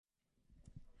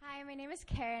Hi, my name is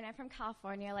Karen. I'm from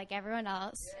California, like everyone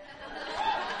else.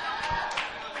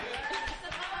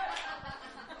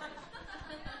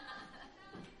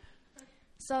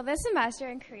 So this semester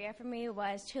in Korea for me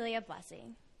was truly a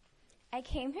blessing. I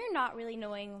came here not really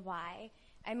knowing why.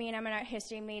 I mean, I'm an art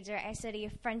history major. I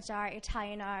study French art,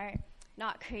 Italian art,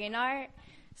 not Korean art.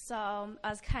 So I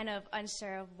was kind of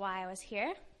unsure of why I was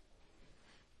here.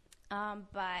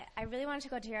 But I really wanted to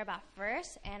go to Europe at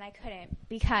first, and I couldn't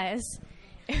because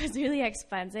it was really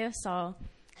expensive. So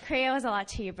Korea was a lot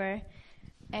cheaper.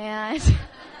 And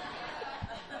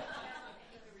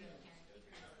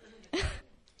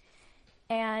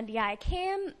And yeah, I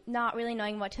came not really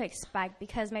knowing what to expect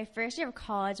because my first year of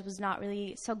college was not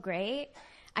really so great.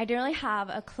 I didn't really have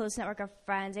a close network of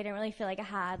friends. I didn't really feel like I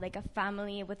had like a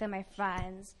family within my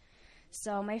friends.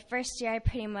 So my first year I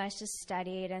pretty much just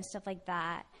studied and stuff like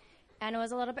that. And it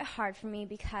was a little bit hard for me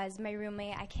because my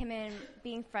roommate, I came in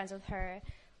being friends with her,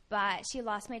 but she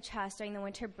lost my trust during the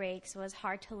winter break, so it was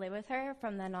hard to live with her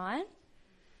from then on.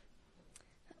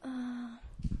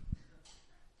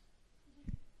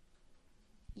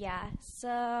 Yeah,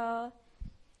 so,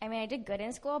 I mean, I did good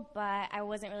in school, but I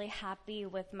wasn't really happy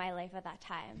with my life at that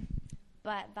time.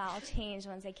 But that'll change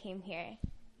once I came here.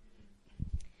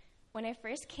 When I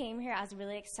first came here, I was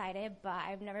really excited, but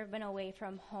I've never been away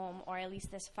from home, or at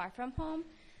least this far from home.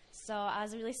 So I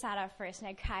was really sad at first, and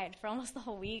I cried for almost the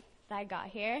whole week that I got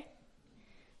here.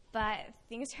 But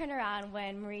things turned around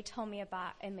when Marie told me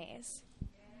about Emmaus.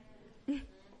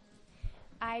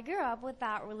 I grew up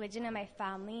without religion in my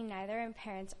family. Neither of my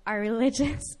parents are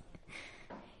religious.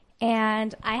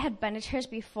 And I had been to church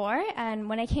before, and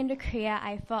when I came to Korea,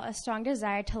 I felt a strong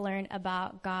desire to learn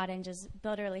about God and just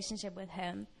build a relationship with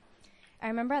Him. I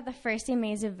remember at the first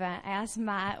Emmaus event, I asked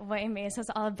Matt what Emmaus was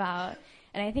all about,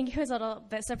 and I think he was a little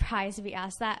bit surprised to be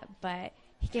asked that, but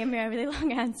he gave me a really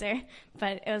long answer,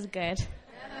 but it was good.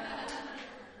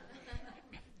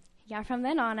 Yeah, from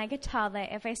then on, I could tell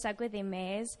that if I stuck with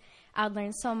Emmaus, I would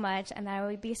learn so much, and that I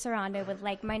would be surrounded with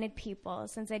like-minded people,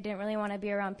 since I didn't really want to be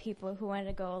around people who wanted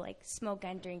to go like smoke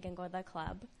and drink and go to the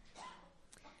club.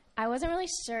 I wasn't really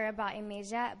sure about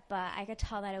Emmaus yet, but I could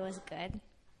tell that it was good.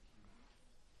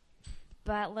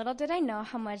 But little did I know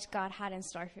how much God had in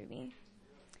store for me.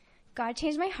 God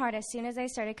changed my heart as soon as I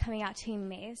started coming out to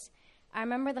Emmaus. I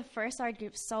remember the first art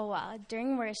group so well.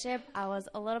 During worship, I was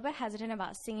a little bit hesitant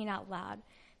about singing out loud,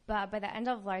 but by the end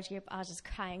of large group, I was just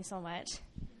crying so much.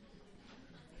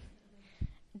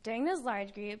 During this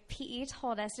large group, PE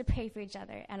told us to pray for each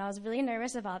other, and I was really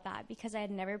nervous about that because I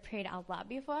had never prayed out loud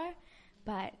before,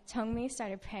 but Tongmi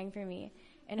started praying for me,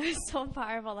 and it was so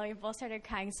powerful that we both started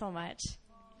crying so much.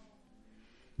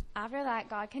 After that,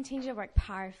 God continued to work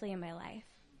powerfully in my life.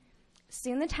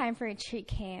 Soon the time for retreat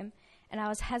came, and I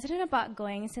was hesitant about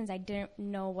going since I didn't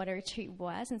know what a retreat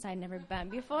was since I'd never been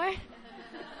before.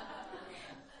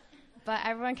 But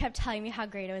everyone kept telling me how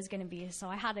great it was going to be, so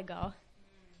I had to go.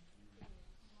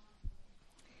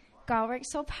 God worked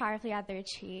so powerfully at the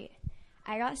retreat.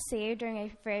 I got saved during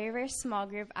a very, very small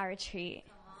group at retreat.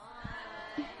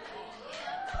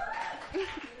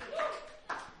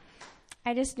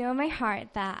 I just knew in my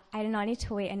heart that I did not need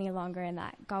to wait any longer and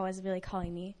that God was really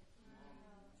calling me.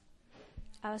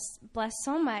 I was blessed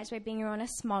so much by being around a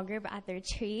small group at the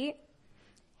retreat.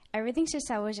 Everything she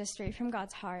said was just straight from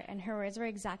God's heart, and her words were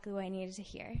exactly what I needed to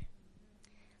hear.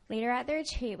 Later at the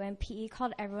retreat, when PE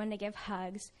called everyone to give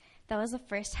hugs, that was the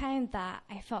first time that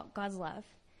I felt God's love,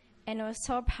 and it was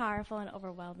so powerful and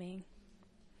overwhelming.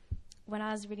 When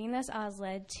I was reading this, I was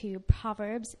led to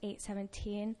Proverbs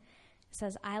 8:17. It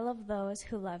says, "I love those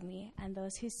who love me, and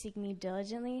those who seek me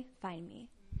diligently find me."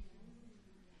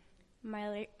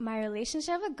 My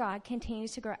relationship with God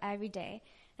continues to grow every day,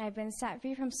 and I've been set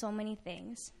free from so many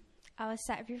things. I was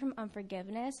set free from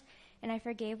unforgiveness, and I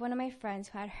forgave one of my friends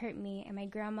who had hurt me and my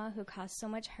grandma who caused so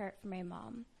much hurt for my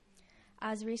mom. I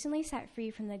was recently set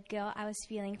free from the guilt I was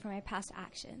feeling for my past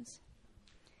actions.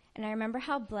 And I remember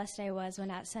how blessed I was when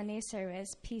at Sunday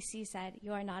service, PC said,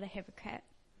 "You are not a hypocrite."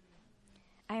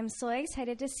 I am so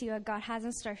excited to see what God has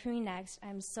in store for me next.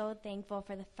 I'm so thankful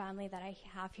for the family that I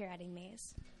have here at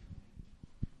Emmaus.